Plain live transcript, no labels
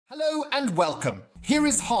Hello and welcome. Here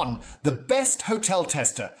is Han, the best hotel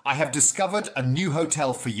tester. I have discovered a new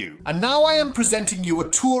hotel for you. And now I am presenting you a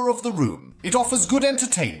tour of the room. It offers good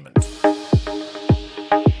entertainment.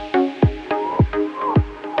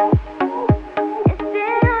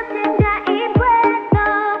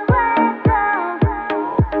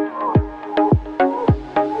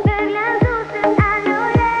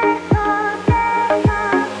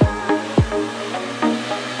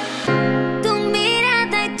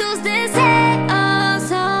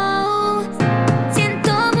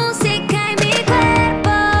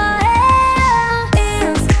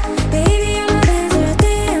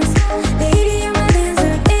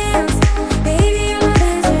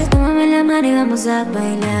 Vamos a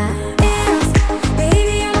bailar. Dance,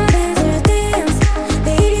 baby, I'm a dancer. Dance,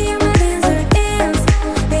 baby, I'm a dancer. Dance,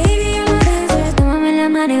 baby, I'm a dancer. Tómame la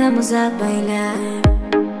mano y vamos a bailar.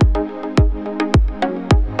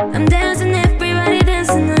 I'm dancing, everybody dance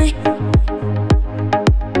tonight.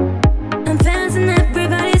 I'm dancing,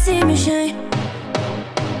 everybody see me shine.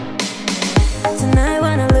 Tonight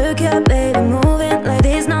when I look up, baby, moving like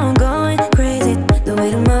this, now I'm going crazy. The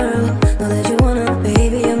way tomorrow, know that you wanna,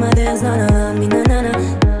 baby, you're my dance, no, no.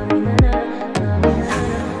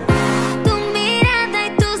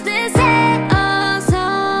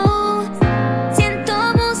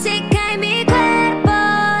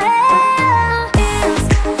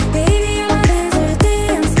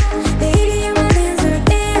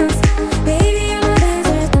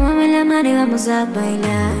 Vamos a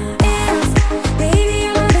bailar. Dance, baby,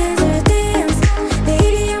 I'm a dancer. Dance,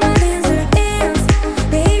 baby, I'm a dancer. Dance,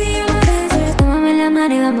 baby, I'm a dancer. Tómame la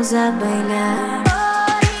mano y vamos a bailar.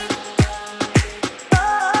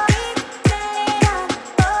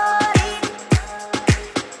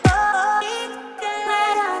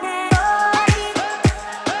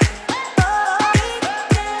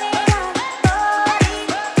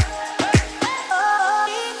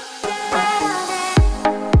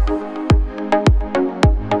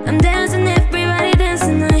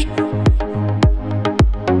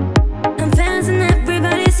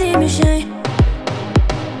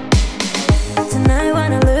 Tonight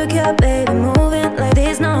when I look up, baby, moving like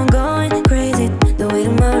this, now I'm going crazy. The way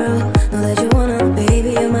tomorrow, know that you wanna,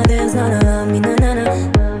 baby, you're my dance, no, no, no, me, no, no, no.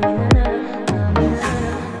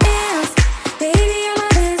 Dance, baby, I'm a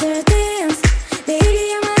dancer. Dance,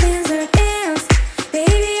 baby, I'm a dancer. Dance,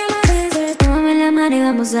 baby, I'm a dancer. Tómame la mano y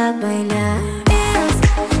vamos a bailar. Dance,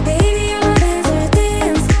 baby, I'm a dancer.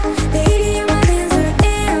 Dance, baby, I'm a dancer.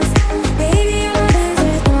 Dance, baby, I'm a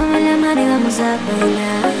dancer. Tómame la mano y vamos a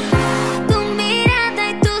bailar.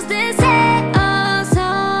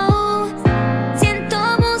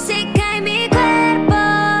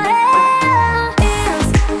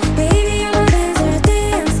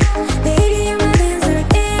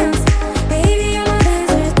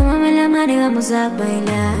 Vamos a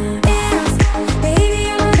bailar. Dance, baby,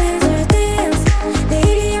 I'm a dancer. Dance,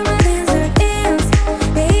 baby, I'm a dancer. Dance,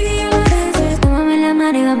 baby, I'm a dancer. Tómame la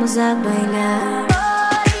mano y vamos a bailar.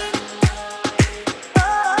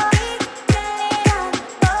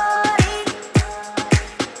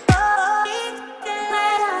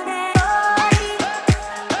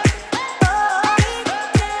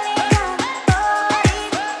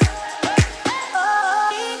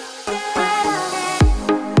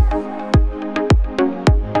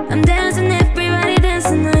 I'm dancing, everybody dance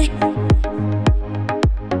tonight.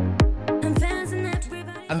 I'm dancing,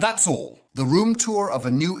 everybody. And that's all. The room tour of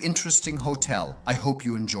a new interesting hotel. I hope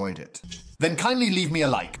you enjoyed it. Then kindly leave me a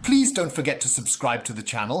like. Please don't forget to subscribe to the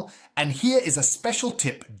channel. And here is a special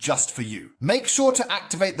tip just for you. Make sure to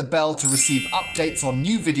activate the bell to receive updates on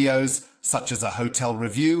new videos, such as a hotel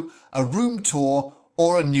review, a room tour,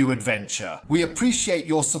 or a new adventure. We appreciate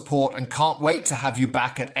your support and can't wait to have you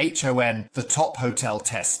back at HON, the top hotel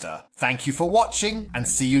tester. Thank you for watching and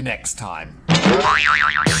see you next time.